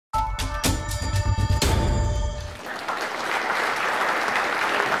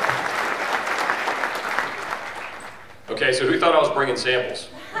Okay, so who thought I was bringing samples?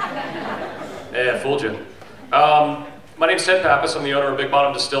 Yeah, fooled you. My name's Pappas. I'm the owner of Big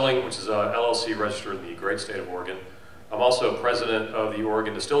Bottom Distilling, which is a LLC registered in the great state of Oregon. I'm also president of the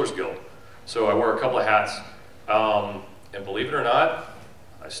Oregon Distillers Guild. So I wear a couple of hats. And believe it or not,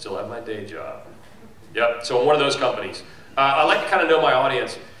 I still have my day job. Yep, so I'm one of those companies. I like to kind of know my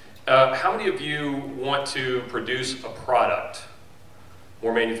audience. How many of you want to produce a product,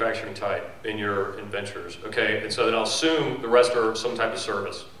 more manufacturing type, in your ventures? Okay, and so then I'll assume the rest are some type of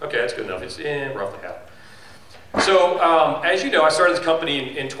service. Okay, that's good enough. It's roughly half. So, as you know, I started this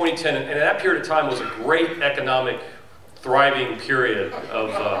company in 2010, and that period of time was a great economic, thriving period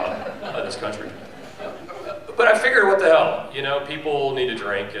of this country. But I figured, what the hell? You know, people need to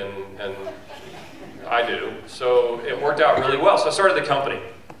drink, and I do. So it worked out really well. So I started the company.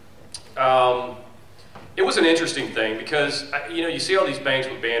 It was an interesting thing because, you know, you see all these banks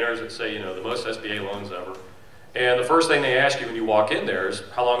with banners that say, you know, the most SBA loans ever. And the first thing they ask you when you walk in there is,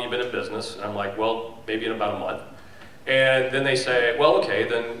 how long you've been in business? And I'm like, well, maybe in about a month. And then they say, well, okay,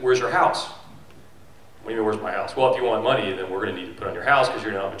 then where's your house? What do you mean, where's my house? Well, if you want money, then we're going to need to put on your house because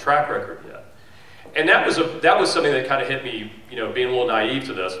you don't have a track record yet. And that was something that kind of hit me, you know, being a little naive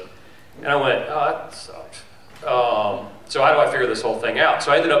to this. And I went, oh, that sucks. So how do I figure this whole thing out?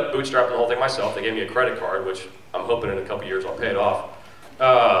 So I ended up bootstrapping the whole thing myself. They gave me a credit card, which I'm hoping in a couple years I'll pay it off.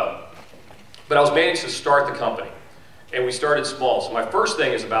 But I was managed to start the company, and we started small. So my first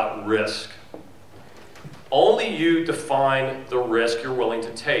thing is about risk. Only you define the risk you're willing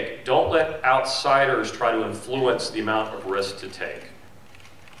to take. Don't let outsiders try to influence the amount of risk to take.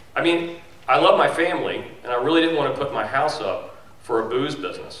 I mean, I love my family, and I really didn't want to put my house up for a booze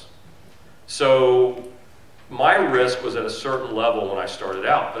business. So my risk was at a certain level when I started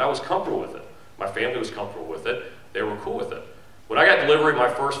out, but I was comfortable with it. My family was comfortable with it. They were cool with it. When I got delivery of my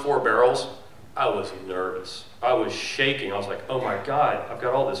first 4 barrels, I was nervous. I was shaking. I was like, oh my God, I've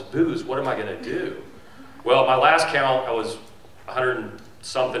got all this booze. What am I going to do? Well, my last count, I was 100 and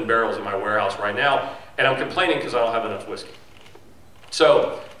something barrels in my warehouse right now, and I'm complaining because I don't have enough whiskey.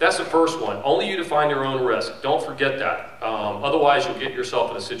 So that's the first one. Only you define your own risk. Don't forget that. Otherwise, you'll get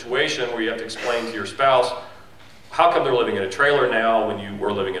yourself in a situation where you have to explain to your spouse, how come they're living in a trailer now when you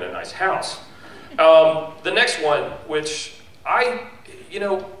were living in a nice house? The next one, which you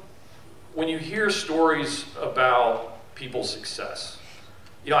know, when you hear stories about people's success,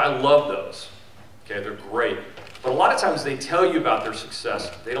 you know, I love those. Okay, they're great. But a lot of times they tell you about their success.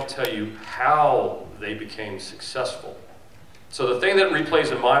 They don't tell you how they became successful. So the thing that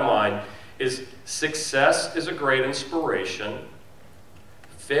replays in my mind is success is a great inspiration.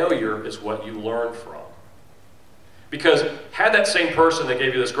 Failure is what you learn from. Because had that same person that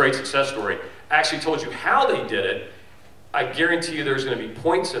gave you this great success story actually told you how they did it, I guarantee you there's going to be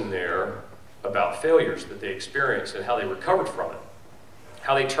points in there about failures that they experienced and how they recovered from it.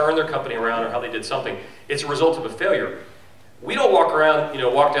 How they turned their company around or how they did something. It's a result of a failure. We don't walk around, you know,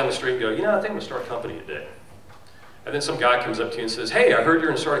 walk down the street and go, you know, I think I'm going to start a company today. And then some guy comes up to you and says, hey, I heard you're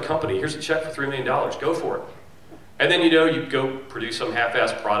going to start a company. Here's a check for $3 million. Go for it. And then, you know, you go produce some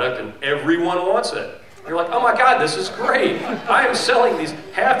half-assed product and everyone wants it. You're like, oh my God, this is great. I am selling these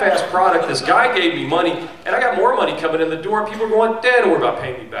half-assed product. This guy gave me money, and I got more money coming in the door. People are going, Dad, don't worry about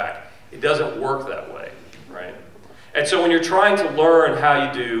paying me back. It doesn't work that way, right? And so when you're trying to learn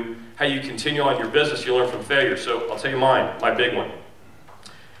how you continue on your business, you learn from failure. So I'll tell you mine, my big one.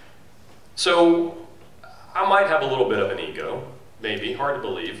 So I might have a little bit of an ego, maybe, hard to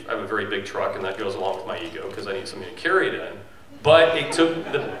believe. I have a very big truck, and that goes along with my ego because I need something to carry it in. But it took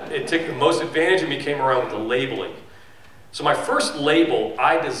the most advantage of me came around with the labeling. So my first label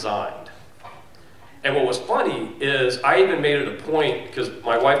I designed. And what was funny is I even made it a point, because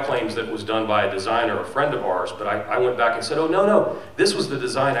my wife claims that it was done by a designer, a friend of ours, but I went back and said, oh, no, this was the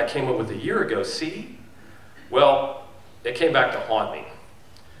design I came up with a year ago, see? Well, it came back to haunt me.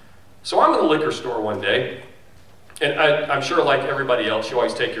 So I'm in a liquor store one day, and I'm sure like everybody else, you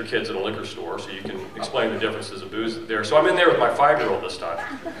always take your kids in a liquor store so you can explain the differences of booze there. So I'm in there with my 5-year-old this time.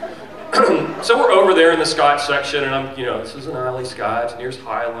 So we're over there in the Scotch section, and I'm, you know, this is an Islay Scotch, and here's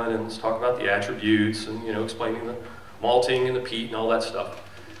Highland, and let's talk about the attributes, and, you know, explaining the malting and the peat and all that stuff.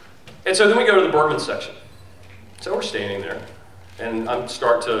 And so then we go to the bourbon section. So we're standing there, and I'm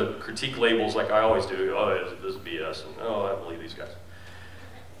starting to critique labels like I always do. Oh, this is BS, and oh, I don't believe these guys.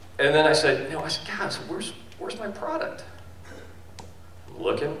 And then I said, you know, God, so where's my product? I'm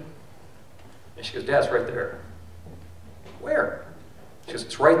looking, and she goes, Dad, it's right there. Where? She goes,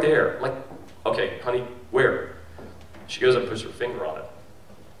 it's right there. I'm like, okay, honey, where? She goes up and puts her finger on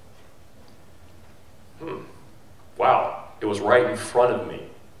it. Wow, it was right in front of me.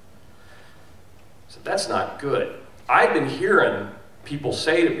 So that's not good. I'd been hearing people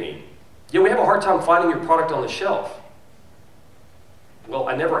say to me, yeah, we have a hard time finding your product on the shelf. Well,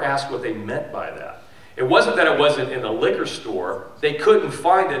 I never asked what they meant by that. It wasn't that it wasn't in the liquor store. They couldn't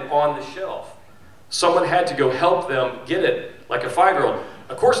find it on the shelf. Someone had to go help them get it, like a 5-year-old.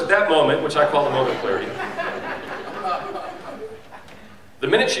 Of course, at that moment, which I call the moment of clarity, the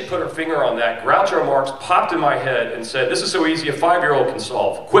minute she put her finger on that, Groucho Marx popped in my head and said, this is so easy a 5-year-old can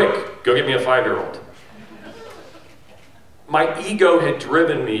solve. Quick, go get me a 5-year-old. My ego had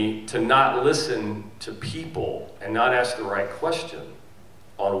driven me to not listen to people and not ask the right question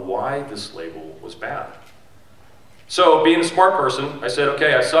on why this label was bad. So being a smart person, I said,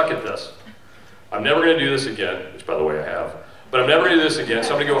 okay, I suck at this. I'm never going to do this again, which by the way I have, but I'm never going to do this again,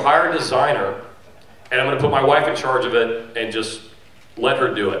 so I'm going to go hire a designer and I'm going to put my wife in charge of it and just let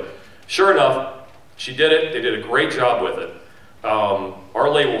her do it. Sure enough, she did it. They did a great job with it. Our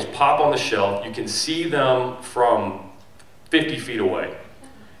labels pop on the shelf. You can see them from 50 feet away.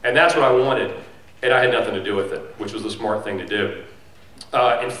 And that's what I wanted, and I had nothing to do with it, which was the smart thing to do.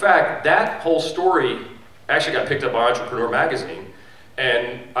 In fact, that whole story actually got picked up by Entrepreneur magazine,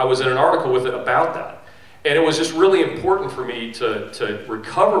 and I was in an article with it about that. And it was just really important for me to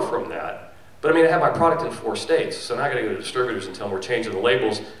recover from that. But I mean, I have my product in 4 states, so now I gotta go to distributors and tell them we're changing the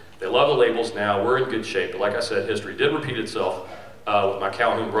labels. They love the labels now, we're in good shape. But like I said, history did repeat itself with my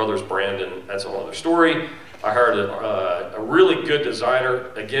Calhoun Brothers brand, and that's a whole other story. I hired a really good designer.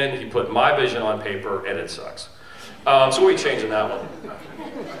 Again, he put my vision on paper, and it sucks. So we'll be changing that one.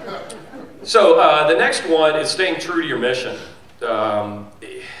 So the next one is staying true to your mission.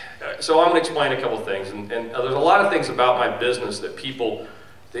 So I'm gonna explain a couple things, and there's a lot of things about my business that people,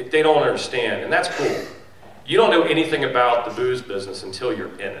 they don't understand, and that's cool. You don't know anything about the booze business until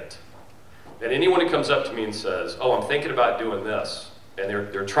you're in it. And anyone who comes up to me and says, oh, I'm thinking about doing this, and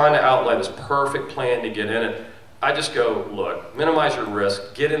they're trying to outline this perfect plan to get in it, I just go, look, minimize your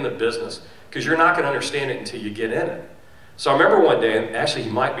risk, get in the business, because you're not going to understand it until you get in it. So I remember one day, and actually he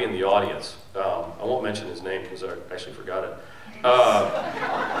might be in the audience, I won't mention his name because I actually forgot it.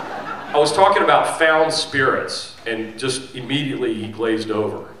 I was talking about found spirits, and just immediately he glazed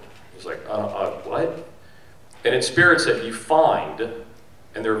over. He was like, what? And it's spirits that you find,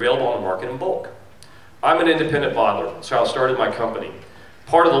 and they're available on the market in bulk. I'm an independent bottler. That's how I started my company.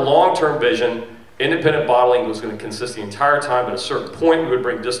 Part of the long-term vision, independent bottling was going to consist the entire time. At a certain point, we would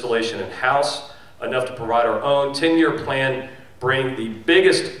bring distillation in-house, enough to provide our own 10-year plan, bring the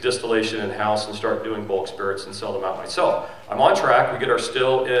biggest distillation in-house and start doing bulk spirits and sell them out myself. I'm on track. We get our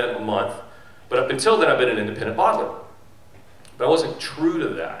still in a month. But up until then, I've been an independent bottler. But I wasn't true to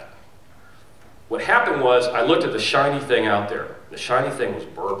that. What happened was I looked at the shiny thing out there. The shiny thing was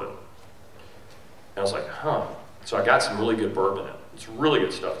bourbon. And I was like, huh. So I got some really good bourbon in it. It's really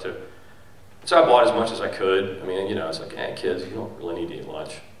good stuff, too. So I bought as much as I could. I mean, you know, I was like, hey, kids, you don't really need to eat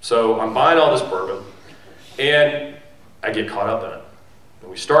lunch. So I'm buying all this bourbon, and I get caught up in it.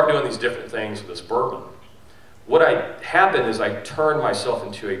 And we start doing these different things with this bourbon. What happened is I turned myself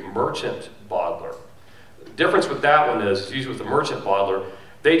into a merchant bottler. The difference with that one is, usually with the merchant bottler,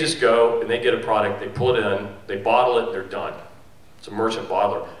 they just go and they get a product, they pull it in, they bottle it, and they're done. It's a merchant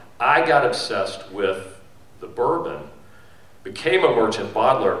bottler. I got obsessed with the bourbon, became a merchant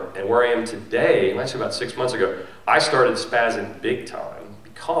bottler, and where I am today, actually about 6 months ago, I started spazzing big time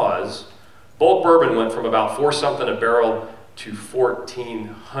because bulk bourbon went from about 4 something a barrel to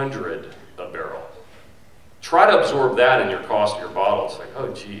 1,400 a barrel. Try to absorb that in your cost of your bottle. It's like,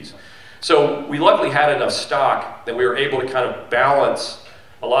 oh geez. So we luckily had enough stock that we were able to kind of balance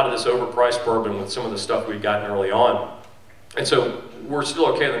a lot of this overpriced bourbon with some of the stuff we'd gotten early on. And so we're still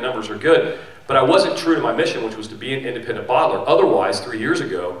okay, the numbers are good, but I wasn't true to my mission, which was to be an independent bottler. Otherwise, 3 years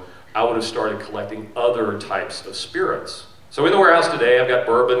ago, I would have started collecting other types of spirits. So in the warehouse today, I've got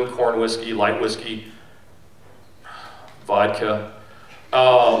bourbon, corn whiskey, light whiskey, vodka.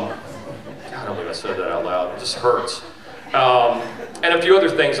 God, I don't believe I said that out loud. It just hurts. And a few other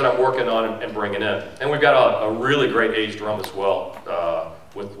things that I'm working on and bringing in. And we've got a really great aged rum as well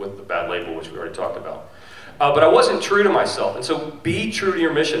with the bad label, which we already talked about. But I wasn't true to myself. And so be true to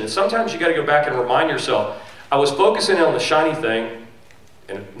your mission. And sometimes you got to go back and remind yourself, I was focusing on the shiny thing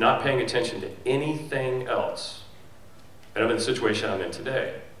and not paying attention to anything else. And I'm in the situation I'm in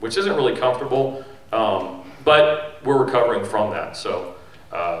today, which isn't really comfortable, but we're recovering from that. So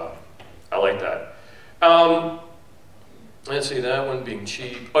I like that. Let's see, that one being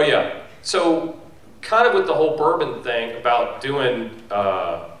cheap. Oh yeah, so kind of with the whole bourbon thing about doing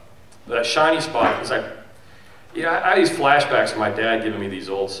that shiny spot, because I had these flashbacks of my dad giving me these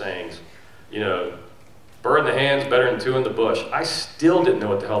old sayings. You know, Bird in the hand's better than two in the bush. I still didn't know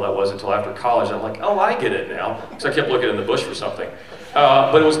what the hell that was until after college. I'm like, oh, I get it now. Because I kept looking in the bush for something.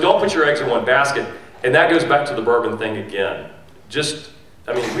 But it was don't put your eggs in one basket. And that goes back to the bourbon thing again. Just,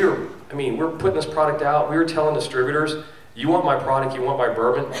 I mean, we're putting this product out. We were telling distributors, you want my product, you want my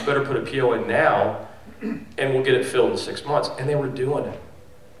bourbon, you better put a PO in now, and we'll get it filled in 6 months. And they were doing it.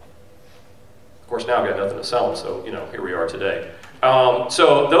 Of course, now I've got nothing to sell them, so, you know, here we are today.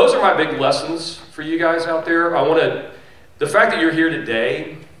 So those are my big lessons for you guys out there. The fact that you're here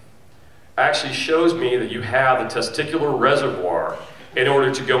today actually shows me that you have the testicular reservoir in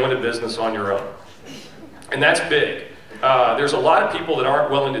order to go into business on your own. And that's big. There's a lot of people that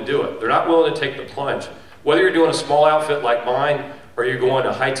aren't willing to do it. They're not willing to take the plunge. Whether you're doing a small outfit like mine, or you're going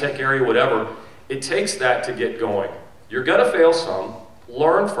to a high-tech area, whatever, it takes that to get going. You're gonna fail some,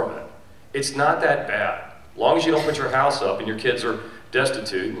 learn from it. It's not that bad. As long as you don't put your house up and your kids are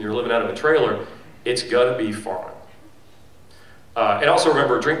destitute and you're living out of a trailer, it's gonna be fun. And also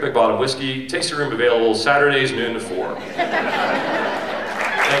remember, drink Big Bottom Whiskey, tasting room available Saturdays noon to 4.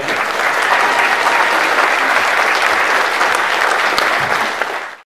 Thank you.